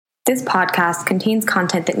This podcast contains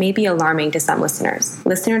content that may be alarming to some listeners.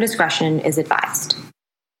 Listener discretion is advised.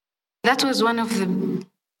 That was one of the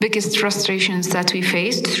biggest frustrations that we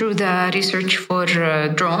faced through the research for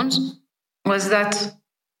drones, was that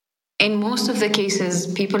in most of the cases,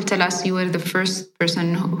 people tell us you were the first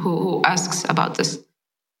person who asks about this.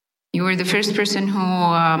 You were the first person who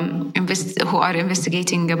are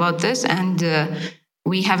investigating about this, and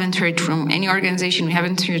we haven't heard from any organization. We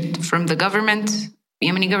haven't heard from the government,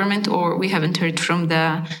 Yemeni government, or we haven't heard from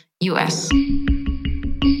the U.S.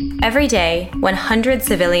 Every day, 100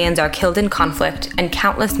 civilians are killed in conflict and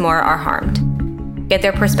countless more are harmed. Yet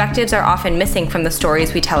their perspectives are often missing from the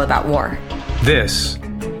stories we tell about war. This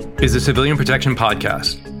is the Civilian Protection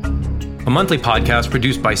Podcast, a monthly podcast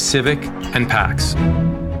produced by Civic and PAX.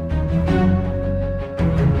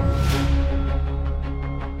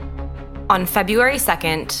 On February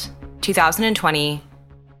 2nd, 2020,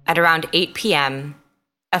 at around 8 p.m.,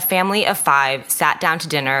 a family of 5 sat down to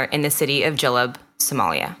dinner in the city of Jilib,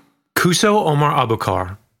 Somalia. Kuso Omar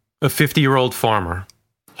Abukar, a 50-year-old farmer.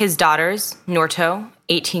 His daughters, Norto,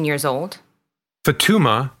 18 years old.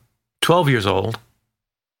 Fatuma, 12 years old.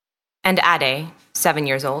 And Ade, 7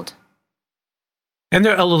 years old. And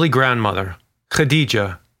their elderly grandmother,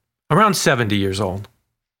 Khadija, around 70 years old.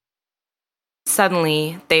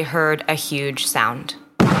 Suddenly, they heard a huge sound.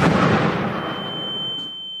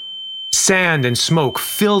 Sand and smoke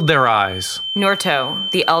filled their eyes.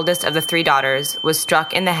 Norto, the eldest of the 3 daughters, was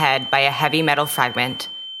struck in the head by a heavy metal fragment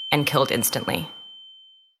and killed instantly.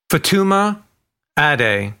 Fatuma,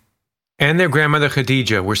 Ade, and their grandmother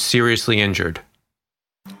Khadija were seriously injured.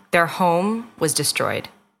 Their home was destroyed.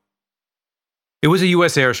 It was a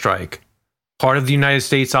U.S. airstrike, part of the United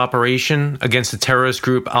States operation against the terrorist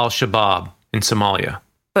group Al-Shabaab in Somalia.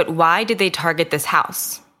 But why did they target this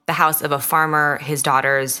house? The house of a farmer, his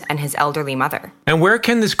daughters, and his elderly mother. And where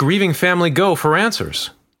can this grieving family go for answers?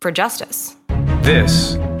 For justice.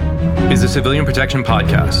 This is the Civilian Protection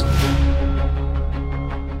Podcast.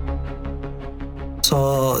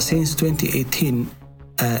 So since 2018,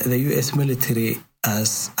 the U.S. military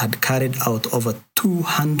had carried out over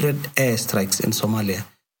 200 airstrikes in Somalia.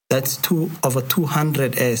 That's over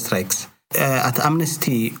 200 airstrikes. At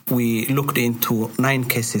Amnesty, we looked into 9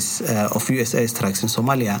 cases of U.S. airstrikes in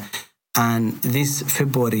Somalia, and this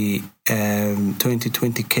February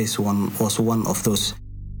 2020 case was one of those.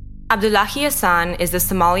 Abdullahi Hassan is the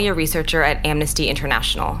Somalia researcher at Amnesty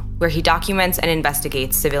International, where he documents and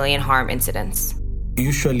investigates civilian harm incidents.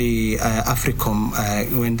 Usually,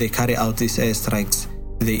 AFRICOM, when they carry out these airstrikes,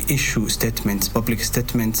 they issue statements, public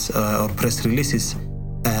statements or press releases,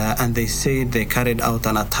 and they say they carried out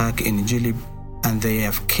an attack in Jilib and they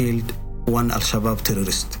have killed 1 Al-Shabaab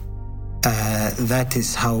terrorist. That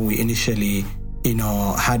is how we initially,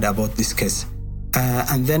 heard about this case.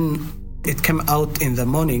 And then it came out in the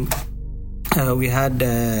morning. We had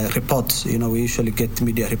reports. We usually get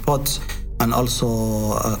media reports and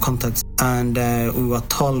also contacts. And we were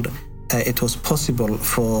told it was possible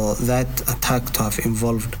for that attack to have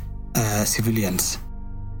involved civilians.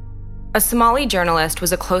 A Somali journalist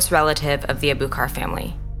was a close relative of the Abukar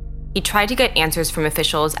family. He tried to get answers from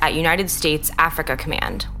officials at United States Africa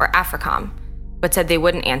Command, or AFRICOM, but said they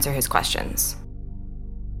wouldn't answer his questions.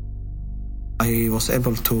 I was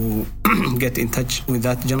able to get in touch with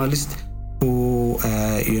that journalist who,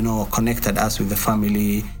 connected us with the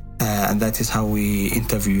family, and that is how we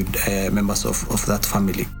interviewed members of that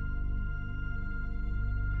family.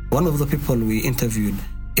 One of the people we interviewed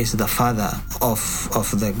is the father of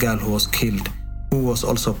the girl who was killed, who was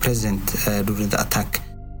also present during the attack.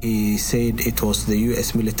 He said it was the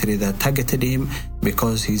U.S. military that targeted him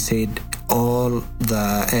because he said all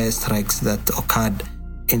the airstrikes that occurred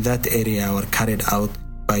in that area were carried out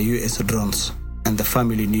by U.S. drones. And the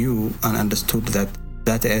family knew and understood that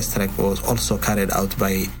airstrike was also carried out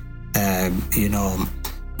by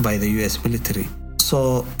the U.S. military.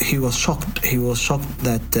 So he was shocked. He was shocked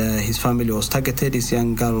that his family was targeted, his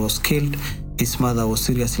young girl was killed, his mother was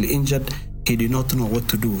seriously injured. He did not know what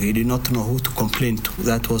to do. He did not know who to complain to.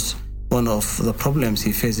 That was one of the problems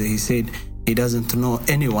he faced. He said he doesn't know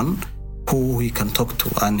anyone who he can talk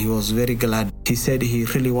to, and he was very glad. He said he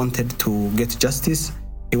really wanted to get justice.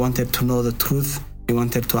 He wanted to know the truth. He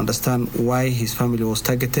wanted to understand why his family was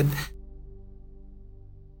targeted.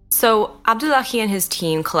 So Abdullahi and his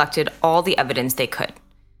team collected all the evidence they could.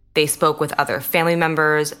 They spoke with other family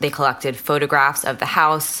members, they collected photographs of the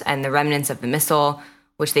house and the remnants of the missile,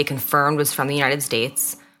 which they confirmed was from the United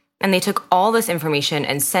States, and they took all this information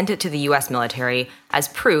and sent it to the U.S. military as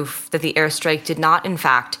proof that the airstrike did not, in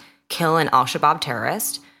fact, kill an Al-Shabaab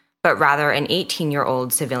terrorist, but rather an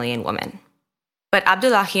 18-year-old civilian woman. But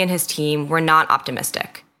Abdullahi and his team were not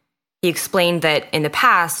optimistic. He explained that in the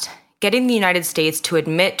past, getting the United States to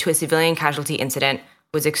admit to a civilian casualty incident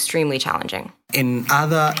was extremely challenging. In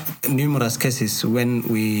other numerous cases, when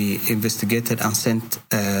we investigated and sent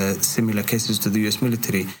similar cases to the U.S.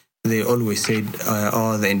 military, they always said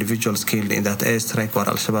all the individuals killed in that airstrike were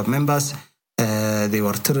Al-Shabaab members. They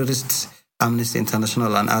were terrorists. Amnesty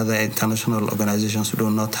International and other international organizations do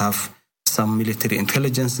not have some military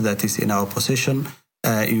intelligence that is in our possession.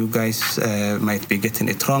 You guys might be getting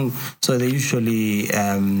it wrong. So they usually,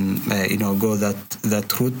 go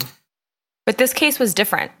that route. But this case was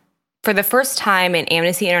different. For the first time in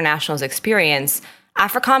Amnesty International's experience,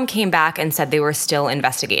 AFRICOM came back and said they were still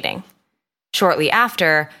investigating. Shortly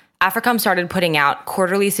after, AFRICOM started putting out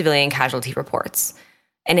quarterly civilian casualty reports.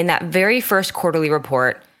 And in that very first quarterly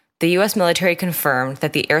report, the U.S. military confirmed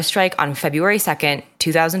that the airstrike on February 2nd,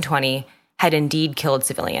 2020, had indeed killed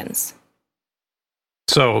civilians.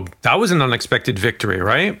 So that was an unexpected victory,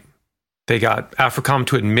 right? They got AFRICOM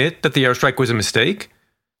to admit that the airstrike was a mistake,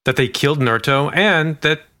 that they killed Nurto, and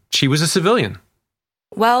that she was a civilian.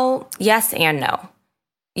 Well, yes and no.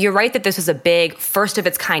 You're right that this was a big,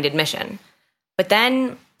 first-of-its-kind admission. But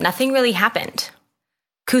then, nothing really happened.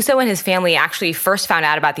 Kuso and his family actually first found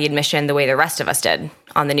out about the admission the way the rest of us did,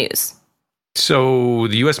 on the news. So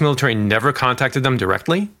the U.S. military never contacted them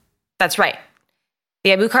directly? That's right.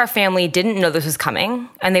 The Abukar family didn't know this was coming,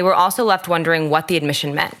 and they were also left wondering what the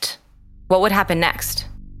admission meant. What would happen next?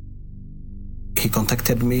 He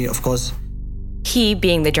contacted me, of course. He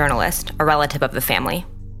being the journalist, a relative of the family.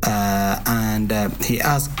 And he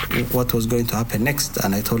asked what was going to happen next,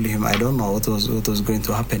 and I told him I don't know what was going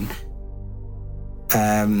to happen.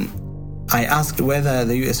 I asked whether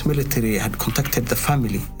the U.S. military had contacted the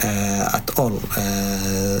family at all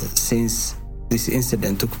since this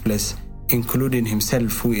incident took place, including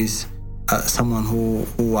himself, who is someone who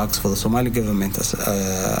works for the Somali government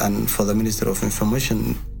and for the Ministry of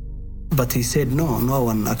Information. But he said no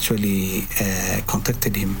one actually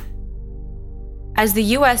contacted him. As the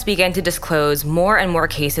U.S. began to disclose more and more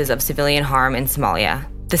cases of civilian harm in Somalia,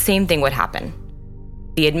 the same thing would happen.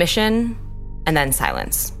 The admission, and then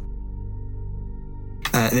silence.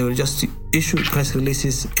 They will just issue press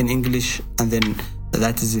releases in English, and then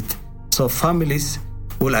that is it. So families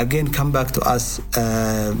will again come back to us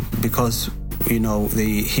because,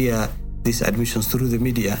 they hear these admissions through the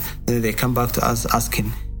media. Then they come back to us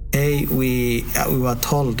asking, hey, we were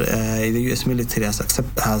told the U.S. military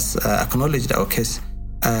has acknowledged our case.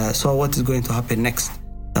 So what is going to happen next?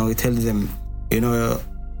 And we tell them,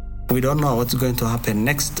 we don't know what's going to happen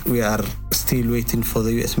next. We are still waiting for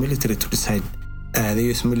the U.S. military to decide. The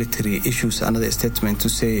U.S. military issues another statement to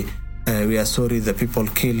say, we are sorry the people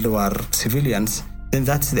killed were civilians. Then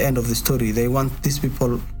that's the end of the story. They want these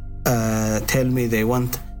people tell me they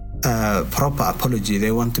want proper apology.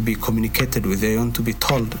 They want to be communicated with. They want to be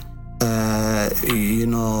told,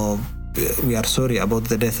 we are sorry about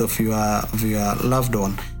the death of your loved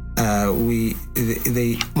one.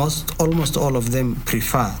 Almost all of them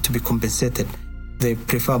prefer to be compensated. They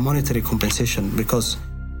prefer monetary compensation because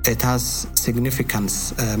it has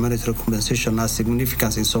significance. Monetary compensation has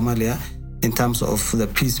significance in Somalia in terms of the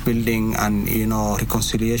peace building and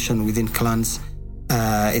reconciliation within clans.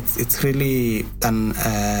 It's really an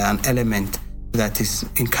element that is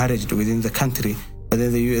encouraged within the country. But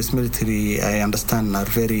then the U.S. military, I understand, are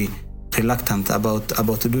very reluctant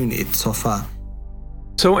about doing it so far.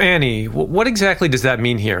 So Annie, what exactly does that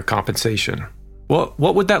mean here, compensation? What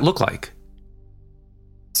would that look like?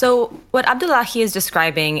 So what Abdullahi is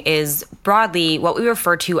describing is broadly what we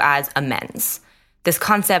refer to as amends. This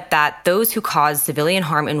concept that those who cause civilian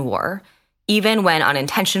harm in war, even when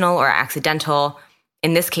unintentional or accidental,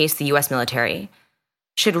 in this case the U.S. military,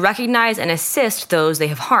 should recognize and assist those they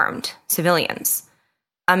have harmed, civilians.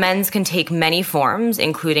 Amends can take many forms,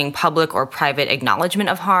 including public or private acknowledgement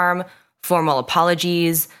of harm, formal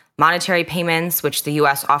apologies, monetary payments, which the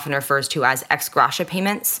U.S. often refers to as ex gratia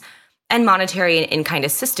payments, and monetary and in-kind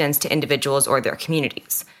assistance to individuals or their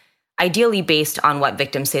communities, ideally based on what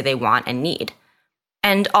victims say they want and need.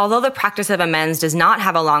 And although the practice of amends does not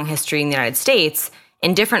have a long history in the United States,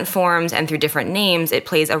 in different forms and through different names, it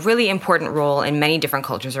plays a really important role in many different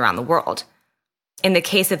cultures around the world. In the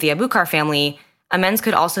case of the Abukar family, amends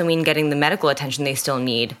could also mean getting the medical attention they still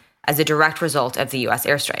need as a direct result of the U.S.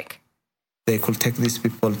 airstrike. They could take these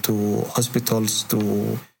people to hospitals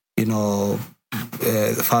to,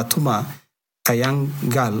 Fatuma, a young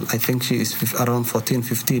girl, I think she is around 14,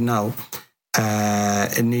 15 now,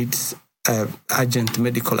 needs urgent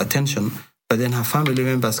medical attention, but then her family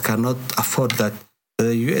members cannot afford that.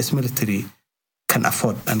 The U.S. military can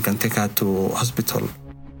afford and can take her to hospital.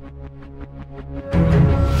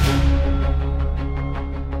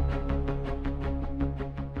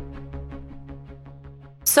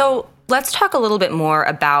 So let's talk a little bit more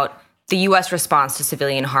about the U.S. response to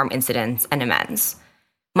civilian harm incidents and amends.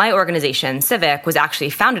 My organization, Civic, was actually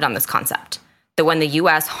founded on this concept, that when the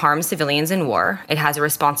U.S. harms civilians in war, it has a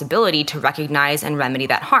responsibility to recognize and remedy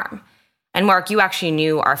that harm. And Mark, you actually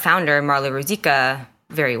knew our founder, Marla Ruzicka,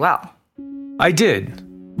 very well. I did.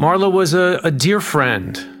 Marla was a dear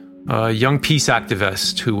friend, a young peace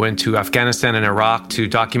activist who went to Afghanistan and Iraq to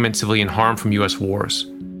document civilian harm from U.S. wars.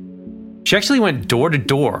 She actually went door to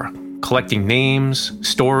door, collecting names,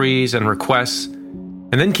 stories, and requests,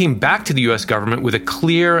 and then came back to the U.S. government with a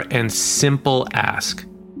clear and simple ask: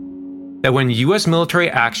 that when U.S. military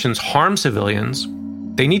actions harm civilians,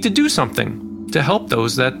 they need to do something to help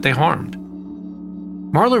those that they harmed.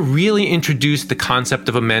 Marla really introduced the concept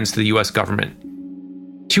of amends to the U.S. government.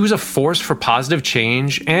 She was a force for positive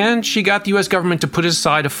change, and she got the U.S. government to put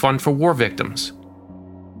aside a fund for war victims.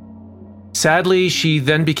 Sadly, she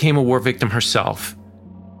then became a war victim herself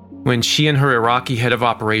when she and her Iraqi head of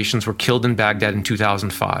operations were killed in Baghdad in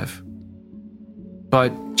 2005.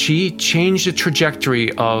 But she changed the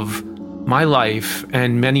trajectory of my life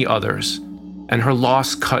and many others, and her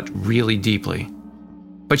loss cut really deeply.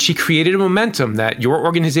 But she created a momentum that your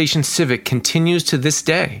organization, Civic, continues to this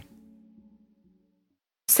day.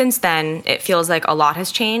 Since then, it feels like a lot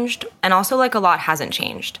has changed, and also like a lot hasn't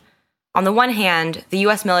changed. On the one hand, the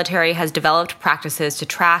U.S. military has developed practices to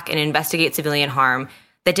track and investigate civilian harm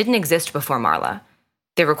that didn't exist before Marla.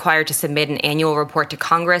 They're required to submit an annual report to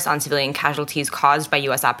Congress on civilian casualties caused by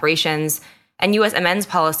U.S. operations, and U.S. amends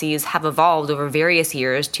policies have evolved over various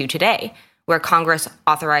years to today, where Congress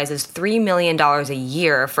authorizes $3 million a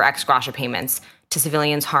year for ex gratia payments to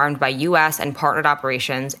civilians harmed by U.S. and partnered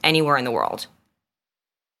operations anywhere in the world.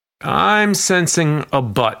 I'm sensing a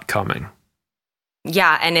but coming.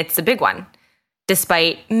 Yeah, and it's a big one.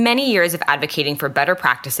 Despite many years of advocating for better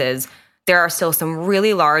practices, there are still some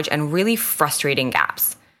really large and really frustrating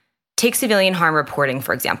gaps. Take civilian harm reporting,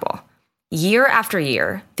 for example. Year after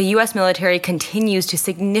year, the U.S. military continues to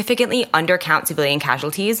significantly undercount civilian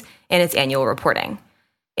casualties in its annual reporting.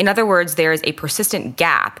 In other words, there is a persistent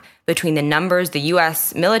gap between the numbers the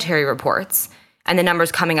U.S. military reports and the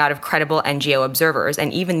numbers coming out of credible NGO observers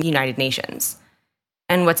and even the United Nations.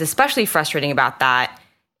 And what's especially frustrating about that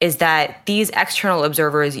is that these external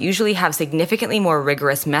observers usually have significantly more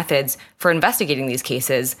rigorous methods for investigating these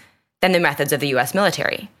cases than the methods of the U.S.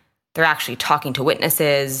 military. They're actually talking to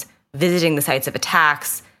witnesses, visiting the sites of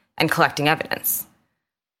attacks, and collecting evidence.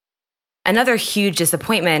 Another huge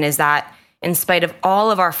disappointment is that, in spite of all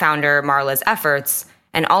of our founder Marla's efforts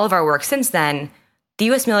and all of our work since then, the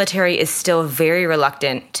U.S. military is still very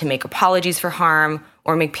reluctant to make apologies for harm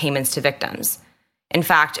or make payments to victims. In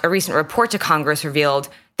fact, a recent report to Congress revealed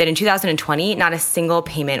that in 2020, not a single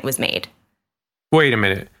payment was made. Wait a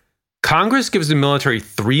minute. Congress gives the military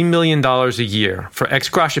 $3 million a year for ex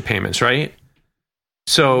gratia payments, right?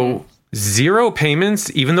 So zero payments,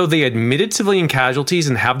 even though they admitted civilian casualties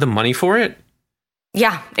and have the money for it?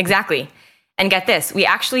 Yeah, exactly. And get this, we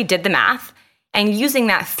actually did the math, and using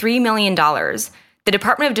that $3 million, the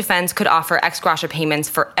Department of Defense could offer ex gratia payments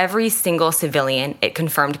for every single civilian it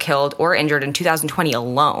confirmed killed or injured in 2020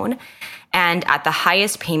 alone. And at the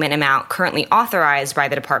highest payment amount currently authorized by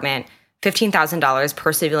the department, $15,000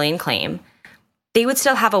 per civilian claim, they would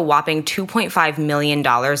still have a whopping $2.5 million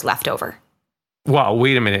left over. Wow,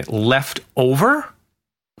 wait a minute. Left over?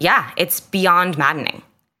 Yeah, it's beyond maddening.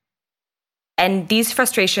 And these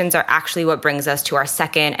frustrations are actually what brings us to our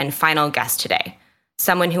second and final guest today,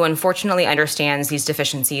 someone who unfortunately understands these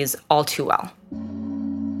deficiencies all too well.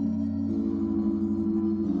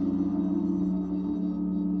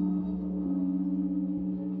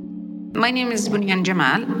 My name is Bunyan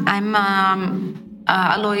Jamal. I'm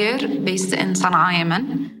a lawyer based in Sana'a,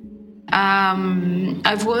 Yemen.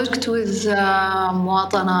 I've worked with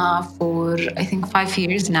Muwatana for, I think, 5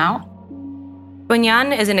 years now.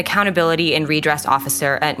 Bunyan is an accountability and redress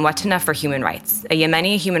officer at Muwatana for Human Rights, a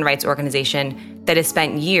Yemeni human rights organization that has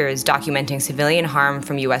spent years documenting civilian harm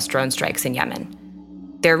from U.S. drone strikes in Yemen.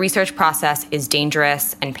 Their research process is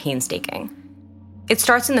dangerous and painstaking. It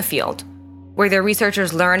starts in the field, where their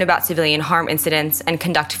researchers learn about civilian harm incidents and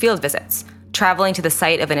conduct field visits, traveling to the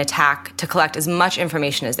site of an attack to collect as much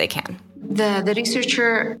information as they can. The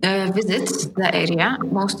researcher visits the area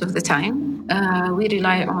most of the time. We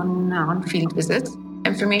rely on field visits.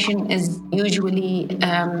 Information is usually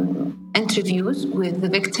interviews with the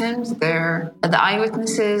victims, the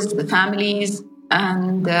eyewitnesses, the families,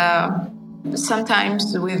 and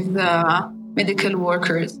sometimes with medical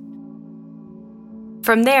workers.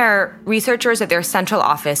 From there, researchers at their central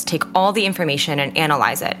office take all the information and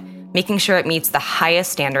analyze it, making sure it meets the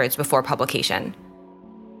highest standards before publication.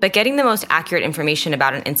 But getting the most accurate information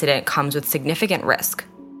about an incident comes with significant risk.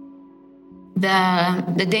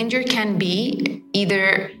 The danger can be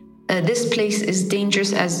either this place is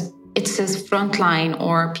dangerous as it says frontline,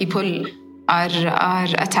 or people are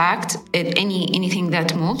attacked at anything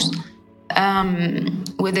that moves,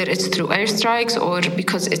 whether it's through airstrikes or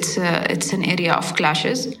because it's an area of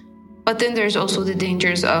clashes. But then there's also the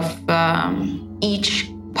dangers of each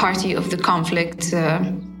party of the conflict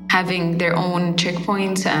having their own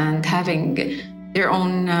checkpoints and having their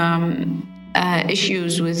own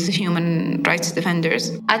issues with human rights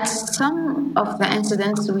defenders. At some of the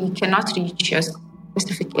incidents, we cannot reach a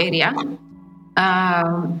specific area.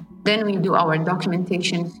 Then we do our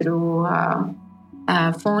documentation through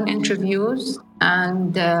phone interviews,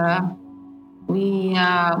 and we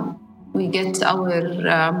get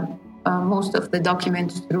our most of the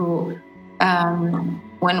documents through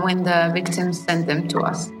when the victims send them to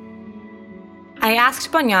us. I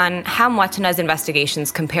asked Bonyan how Mwatana's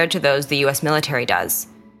investigations compared to those the U.S. military does.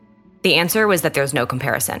 The answer was that there's no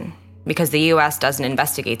comparison, because the U.S. doesn't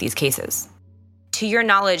investigate these cases. To your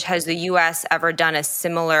knowledge, has the U.S. ever done a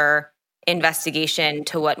similar investigation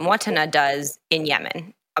to what Mwatana does in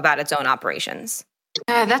Yemen about its own operations?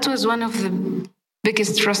 That was one of the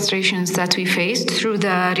biggest frustrations that we faced through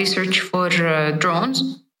the research for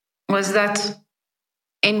drones, was that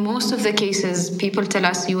in most of the cases, people tell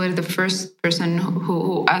us you were the first person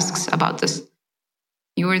who asks about this.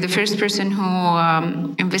 You were the first person who are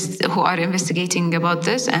investigating about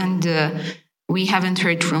this, and we haven't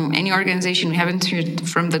heard from any organization. We haven't heard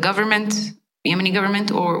from the government, the Yemeni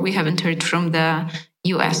government, or we haven't heard from the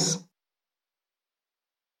U.S.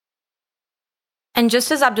 And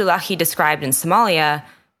just as Abdullahi described in Somalia,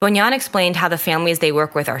 Bonyan explained how the families they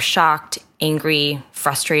work with are shocked, angry,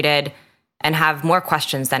 frustrated, and have more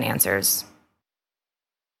questions than answers.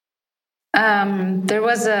 There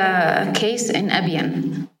was a case in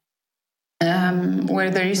Abiyan where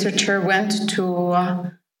the researcher went to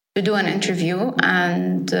do an interview,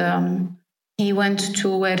 and he went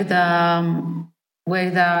to where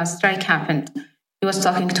the strike happened. He was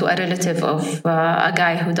talking to a relative of a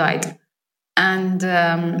guy who died, and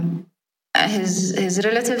his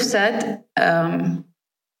relative said,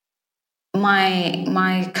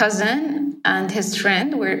 my cousin and his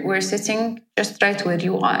friend were sitting just right where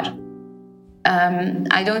you are.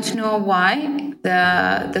 I don't know why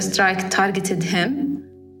the strike targeted him.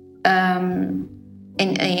 And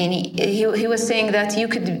he was saying that you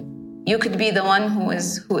could be the one who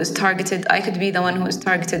is targeted. I could be the one who is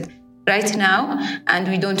targeted right now, and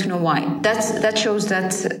we don't know why. That shows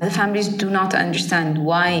that the families do not understand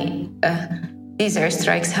why these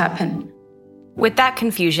airstrikes happen. With that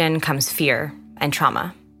confusion comes fear and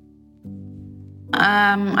trauma.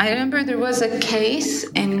 I remember there was a case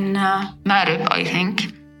in Marib, I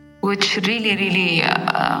think, which really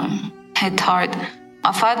hit hard.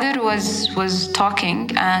 A father was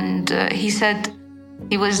talking, and he said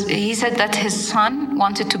that his son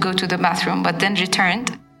wanted to go to the bathroom, but then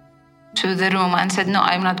returned to the room and said, "No,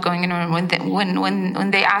 I'm not going in."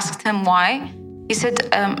 When they asked him why, he said,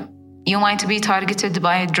 "You might be targeted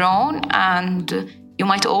by a drone, and you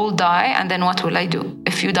might all die. And then what will I do?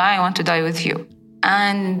 If you die, I want to die with you."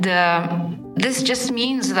 And this just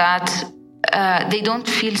means that they don't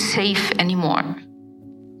feel safe anymore.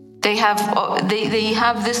 They have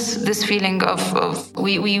this feeling of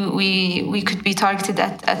we could be targeted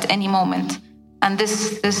at any moment, and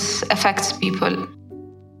this affects people.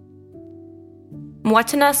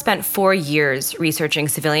 Mwatana spent 4 years researching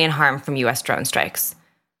civilian harm from U.S. drone strikes.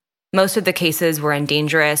 Most of the cases were in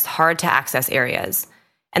dangerous, hard-to-access areas,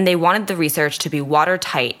 and they wanted the research to be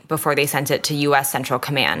watertight before they sent it to U.S. Central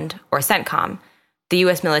Command, or CENTCOM, the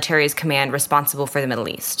U.S. military's command responsible for the Middle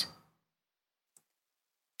East.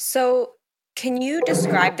 So, can you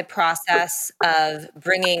describe the process of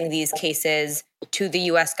bringing these cases to the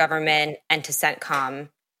U.S. government and to CENTCOM,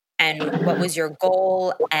 and what was your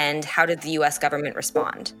goal, and how did the U.S. government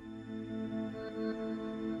respond?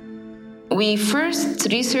 We first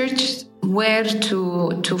researched where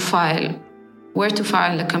to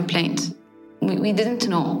file a complaint. We didn't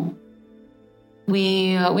know.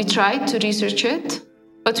 We tried to research it,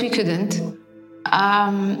 but we couldn't.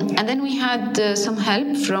 And then we had some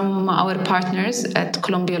help from our partners at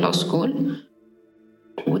Columbia Law School.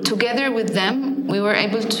 Together with them, we were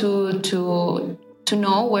able to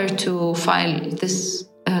know where to file this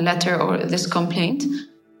letter or this complaint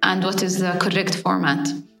and what is the correct format.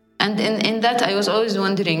 And in that, I was always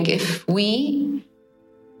wondering, if we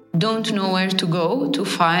don't know where to go to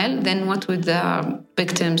file, then what would the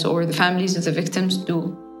victims or the families of the victims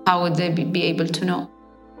do? How would they be able to know?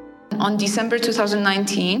 On December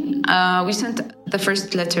 2019, we sent the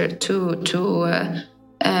first letter to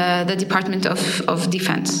the Department of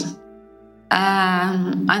Defense.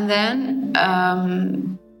 And then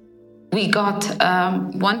we got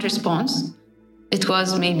one response. It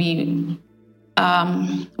was maybe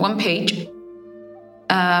 1 page.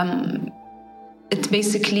 It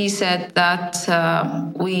basically said that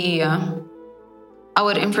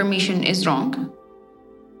our information is wrong,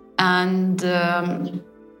 and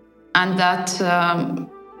that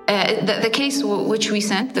the case which we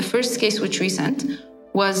sent, the first case which we sent,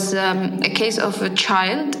 was a case of a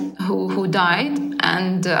child who died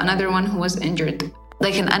and another one who was injured,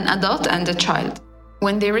 like an adult and a child.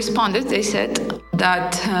 When they responded, they said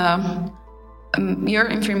that your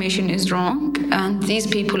information is wrong and these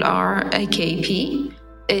people are AKP.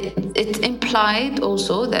 It implied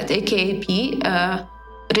also that AKP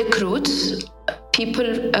recruits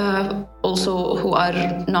people also who are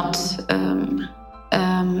not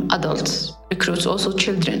adults, recruits also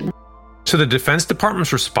children. So the Defense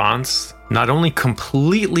Department's response not only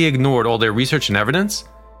completely ignored all their research and evidence,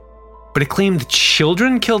 but it claimed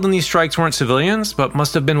children killed in these strikes weren't civilians, but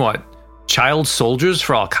must have been what? Child soldiers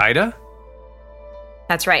for Al-Qaeda?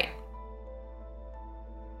 That's right.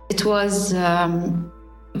 It was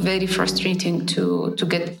very frustrating to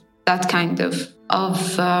get that kind of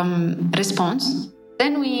response.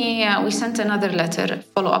 Then we sent another letter,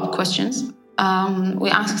 follow-up questions. We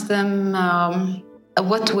asked them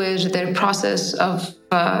what were their process of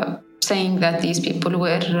saying that these people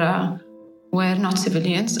were not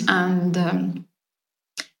civilians, and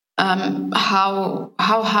how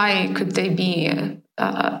high could they be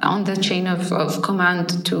on the chain of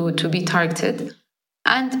command to be targeted,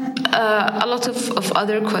 and a lot of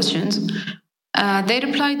other questions. They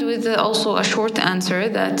replied with also a short answer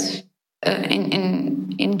that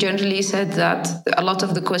in generally said that a lot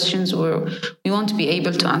of the questions we won't be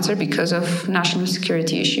able to answer because of national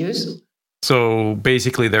security issues. So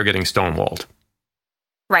basically they're getting stonewalled.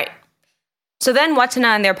 Right. So then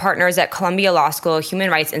Watana and their partners at Columbia Law School Human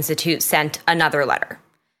Rights Institute sent another letter.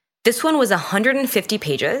 This one was 150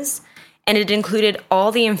 pages, and it included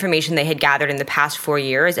all the information they had gathered in the past 4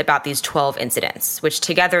 years about these 12 incidents, which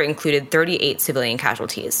together included 38 civilian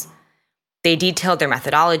casualties. They detailed their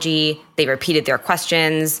methodology, they repeated their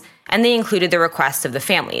questions, and they included the requests of the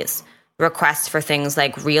families, requests for things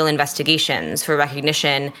like real investigations, for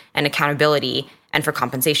recognition and accountability, and for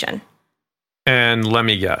compensation. And let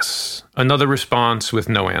me guess, another response with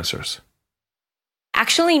no answers.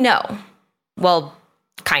 Actually, no. Well,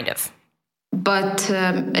 kind of. But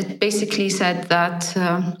it basically said that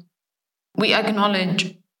we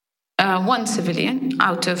acknowledge one civilian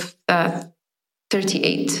out of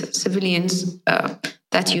 38 civilians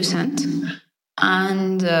that you sent.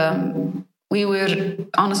 And we were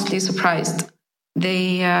honestly surprised.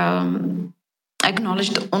 They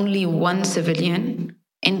acknowledged only one civilian.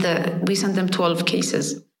 We sent them 12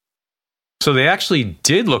 cases. So they actually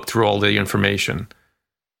did look through all the information,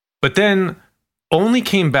 but then only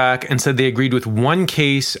came back and said they agreed with one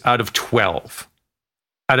case out of 12,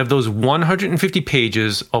 out of those 150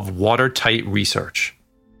 pages of watertight research.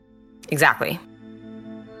 Exactly.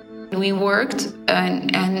 We worked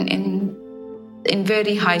and in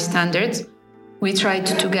very high standards. We tried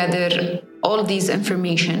to gather all these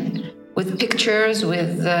information with pictures,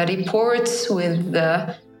 with reports, with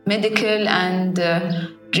medical and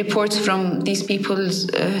reports from these people's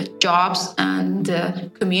jobs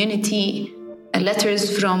and community,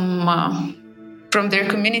 letters from their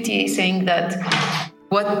community saying that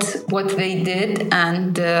what they did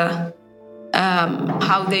and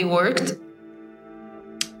how they worked,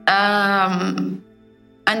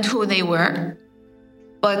 and who they were.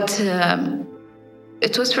 But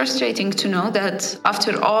it was frustrating to know that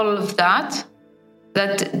after all of that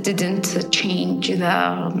didn't change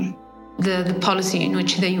the policy in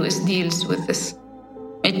which the U.S. deals with this.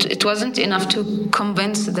 It wasn't enough to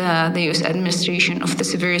convince the U.S. administration of the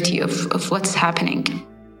severity of what's happening.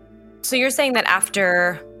 So you're saying that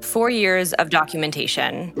after 4 years of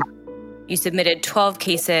documentation, you submitted 12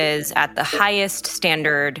 cases at the highest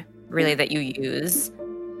standard, really, that you use,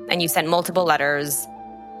 and you sent multiple letters.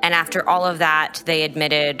 And after all of that, they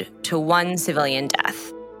admitted to one civilian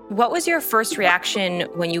death. What was your first reaction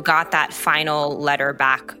when you got that final letter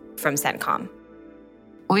back from CENTCOM?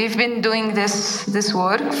 We've been doing this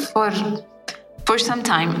work for some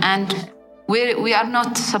time, and we are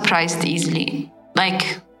not surprised easily.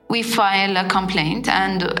 Like, we file a complaint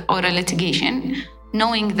or a litigation,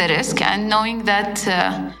 knowing the risk and knowing that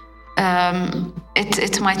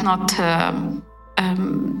it might not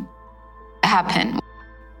happen.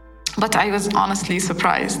 But I was honestly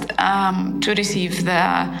surprised to receive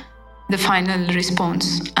the final response.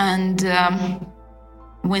 And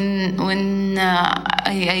when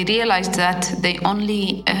I realized that they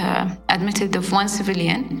only admitted of one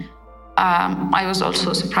civilian, I was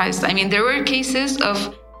also surprised. I mean, there were cases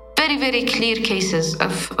of very, very clear cases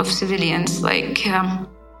of civilians, like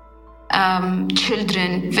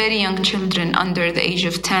children, very young children under the age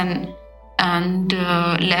of 10 and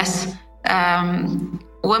less,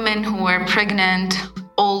 women who were pregnant,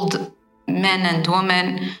 old men and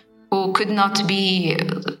women who could not be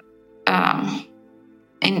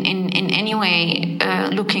in any way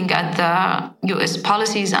looking at the U.S.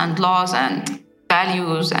 policies and laws and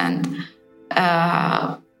values and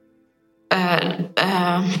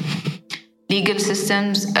legal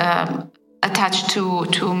systems attached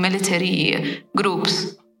to military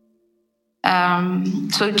groups.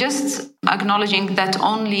 So just acknowledging that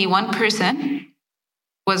only one person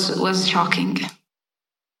was shocking.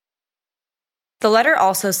 The letter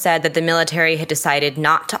also said that the military had decided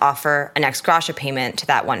not to offer an ex gratia payment to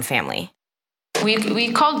that one family.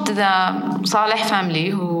 We called the Saleh family,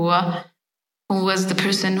 who was the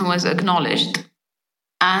person who was acknowledged.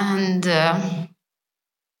 And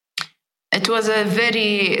it was a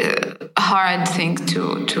very hard thing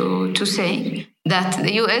to say, that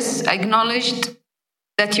the U.S. acknowledged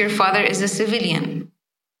that your father is a civilian.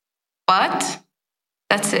 But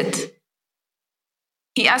that's it.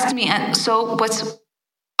 He asked me, so what's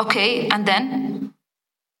okay, and then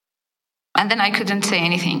I couldn't say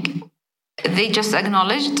anything. They just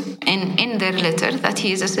acknowledged in their letter that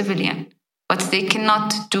he is a civilian, but they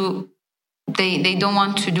cannot do, they don't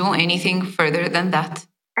want to do anything further than that.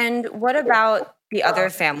 And what about the other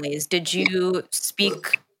families? Did you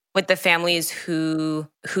speak with the families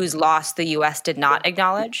whose loss the U.S. did not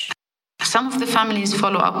acknowledge? Some of the families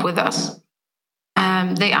follow up with us.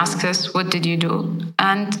 They ask us, what did you do?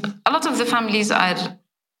 And a lot of the families are,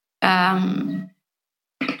 I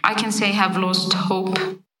can say, have lost hope,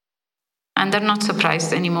 and they're not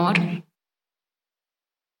surprised anymore.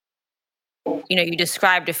 You know, you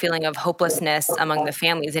described a feeling of hopelessness among the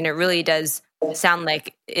families, and it really does sound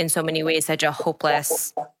like, in so many ways, such a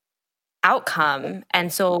hopeless outcome.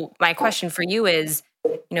 And so my question for you is,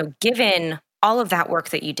 you know, given all of that work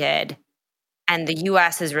that you did and the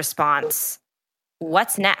U.S.'s response,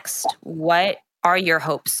 what's next? What are your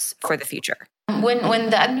hopes for the future? When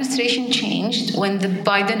the administration changed, when the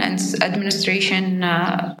Biden administration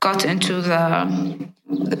got into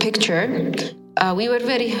the picture, we were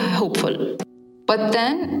very hopeful. But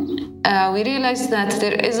then we realized that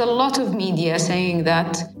there is a lot of media saying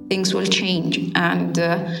that things will change, and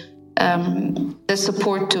the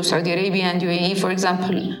support to Saudi Arabia and UAE, for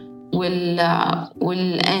example, will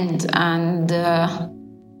end, and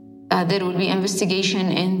there will be investigation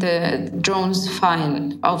in the drones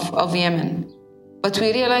file of Yemen. But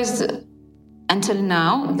we realized until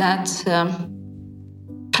now that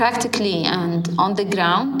practically and on the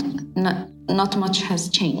ground, not much has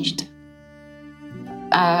changed.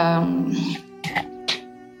 I'm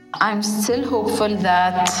still hopeful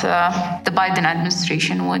that the Biden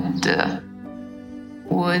administration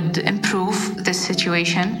would improve this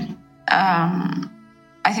situation.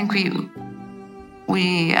 I think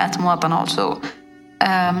we at Muwatana also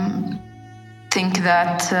think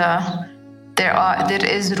that there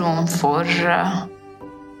is room for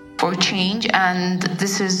change, and the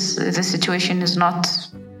situation is not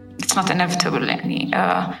inevitable.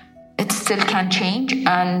 It still can change,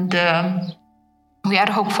 and we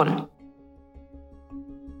are hopeful.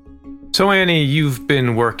 So, Annie, you've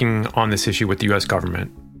been working on this issue with the U.S.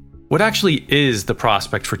 government. What actually is the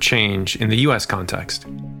prospect for change in the U.S. context?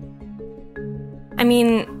 I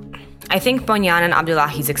mean, I think Bonyan and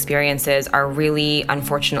Abdullahi's experiences are really,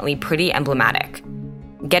 unfortunately, pretty emblematic.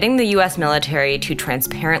 Getting the U.S. military to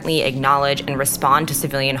transparently acknowledge and respond to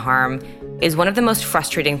civilian harm is one of the most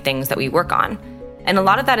frustrating things that we work on. And a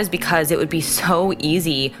lot of that is because it would be so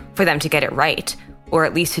easy for them to get it right, or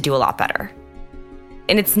at least to do a lot better.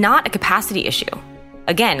 And it's not a capacity issue.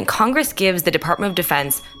 Again, Congress gives the Department of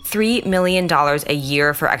Defense $3 million a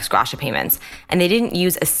year for ex gratia payments, and they didn't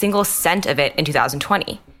use a single cent of it in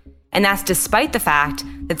 2020. And that's despite the fact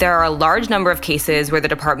that there are a large number of cases where the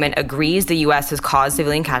department agrees the U.S. has caused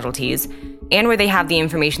civilian casualties and where they have the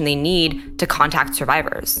information they need to contact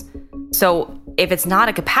survivors. So if it's not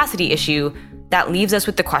a capacity issue, that leaves us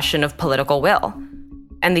with the question of political will.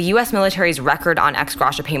 And the U.S. military's record on ex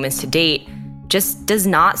gratia payments to date just does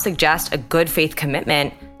not suggest a good faith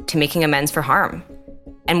commitment to making amends for harm.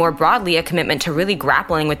 And more broadly, a commitment to really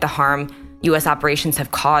grappling with the harm U.S. operations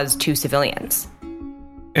have caused to civilians.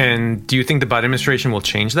 And do you think the Biden administration will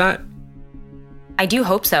change that? I do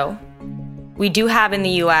hope so. We do have in the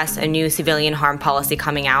U.S. a new civilian harm policy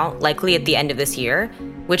coming out, likely at the end of this year,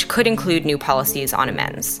 which could include new policies on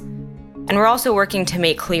amends. And we're also working to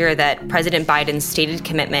make clear that President Biden's stated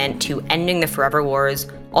commitment to ending the forever wars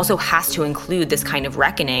also has to include this kind of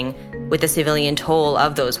reckoning with the civilian toll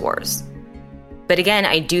of those wars. But again,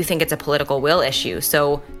 I do think it's a political will issue,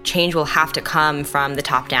 so change will have to come from the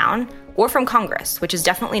top down or from Congress, which is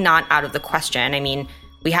definitely not out of the question. I mean,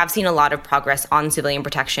 we have seen a lot of progress on civilian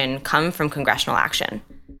protection come from congressional action.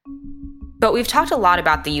 But we've talked a lot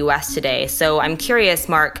about the U.S. today, so I'm curious,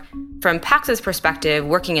 Mark, from Pax's perspective,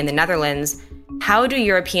 working in the Netherlands, how do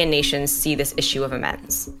European nations see this issue of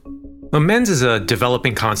amends? Amends is a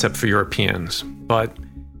developing concept for Europeans, but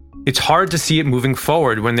it's hard to see it moving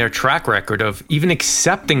forward when their track record of even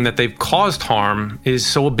accepting that they've caused harm is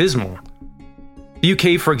so abysmal. The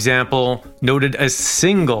UK, for example, noted a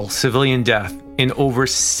single civilian death in over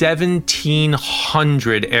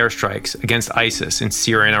 1,700 airstrikes against ISIS in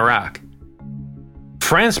Syria and Iraq.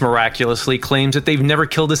 France miraculously claims that they've never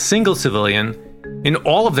killed a single civilian in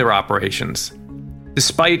all of their operations,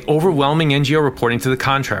 despite overwhelming NGO reporting to the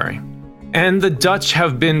contrary. And the Dutch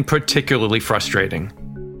have been particularly frustrating.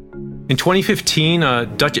 In 2015, a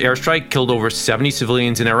Dutch airstrike killed over 70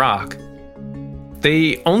 civilians in Iraq.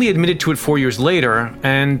 They only admitted to it 4 years later,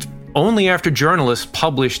 and only after journalists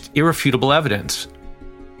published irrefutable evidence.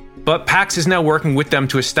 But Pax is now working with them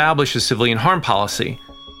to establish a civilian harm policy,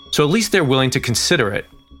 so at least they're willing to consider it.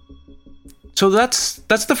 So that's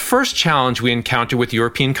the first challenge we encounter with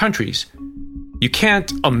European countries. You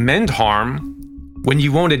can't amend harm when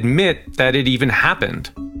you won't admit that it even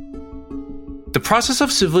happened. The process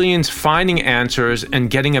of civilians finding answers and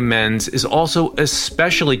getting amends is also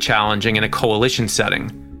especially challenging in a coalition setting,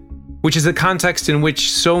 which is the context in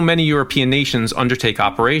which so many European nations undertake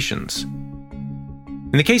operations.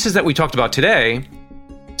 In the cases that we talked about today,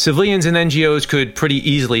 civilians and NGOs could pretty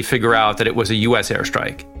easily figure out that it was a US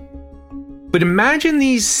airstrike. But imagine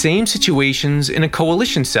these same situations in a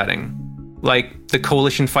coalition setting, like the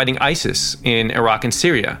coalition fighting ISIS in Iraq and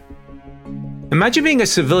Syria. Imagine being a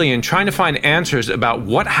civilian trying to find answers about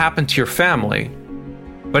what happened to your family,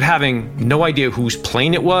 but having no idea whose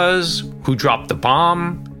plane it was, who dropped the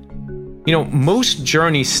bomb. You know, most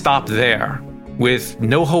journeys stop there, with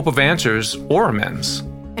no hope of answers or amends.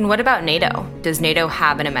 And what about NATO? Does NATO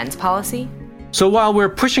have an amends policy? So while we're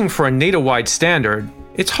pushing for a NATO-wide standard,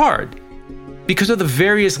 it's hard, because of the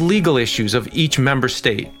various legal issues of each member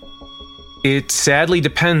state. It sadly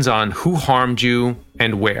depends on who harmed you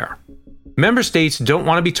and where. Member states don't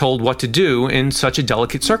want to be told what to do in such a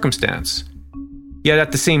delicate circumstance. Yet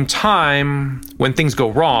at the same time, when things go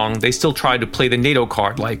wrong, they still try to play the NATO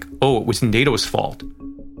card like, oh, it was NATO's fault,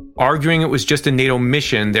 arguing it was just a NATO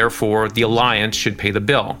mission, therefore the alliance should pay the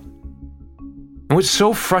bill. And what's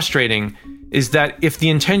so frustrating is that if the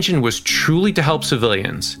intention was truly to help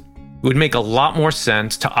civilians, it would make a lot more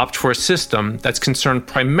sense to opt for a system that's concerned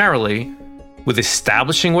primarily with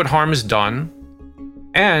establishing what harm is done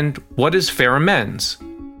and what is fair amends,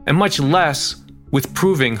 and much less with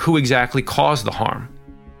proving who exactly caused the harm.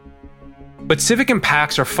 But Civic and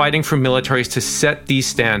Pax are fighting for militaries to set these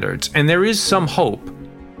standards, and there is some hope.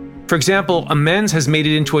 For example, amends has made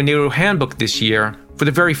it into a NATO handbook this year for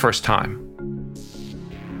the very first time.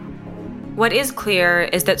 What is clear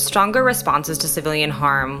is that stronger responses to civilian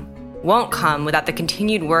harm won't come without the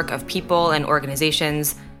continued work of people and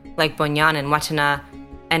organizations like Bonyan and Watana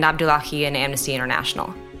and Abdullahi and Amnesty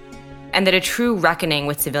International. And that a true reckoning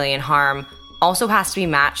with civilian harm also has to be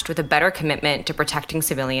matched with a better commitment to protecting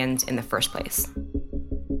civilians in the first place.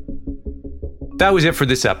 That was it for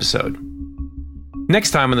this episode.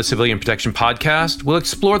 Next time on the Civilian Protection Podcast, we'll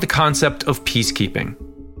explore the concept of peacekeeping.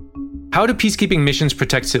 How do peacekeeping missions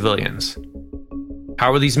protect civilians?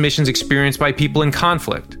 How are these missions experienced by people in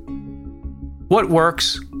conflict? What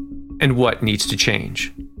works and what needs to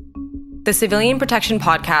change? The Civilian Protection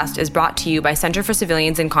Podcast is brought to you by Center for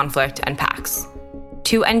Civilians in Conflict and Pax,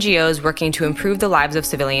 two NGOs working to improve the lives of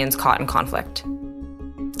civilians caught in conflict.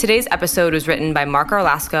 Today's episode was written by Mark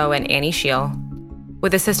Arlasco and Annie Scheel,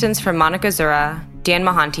 with assistance from Monica Zura, Dan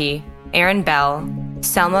Mahanti, Aaron Bell,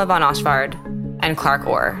 Selma von Osvard, and Clark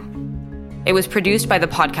Orr. It was produced by the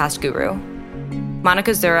Podcast Guru.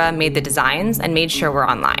 Monica Zura made the designs and made sure we're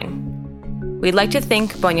online. We'd like to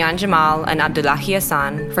thank Bonyan Jamal and Abdullahi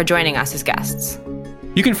Hassan for joining us as guests.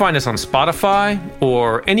 You can find us on Spotify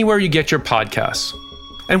or anywhere you get your podcasts.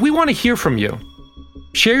 And we want to hear from you.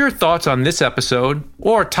 Share your thoughts on this episode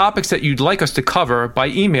or topics that you'd like us to cover by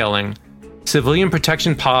emailing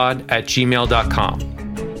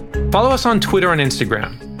civilianprotectionpod@gmail.com. Follow us on Twitter and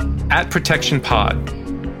Instagram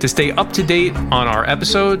 @protectionpod to stay up to date on our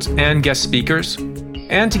episodes and guest speakers,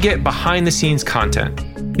 and to get behind-the-scenes content.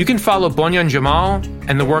 You can follow Bonyan Jamal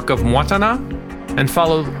and the work of Mwatana, and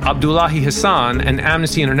follow Abdullahi Hassan and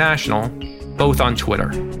Amnesty International, both on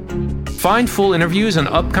Twitter. Find full interviews and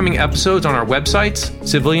upcoming episodes on our websites,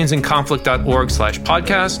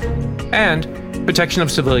 civiliansinconflict.org/podcast and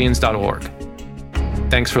protectionofcivilians.org.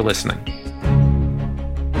 Thanks for listening.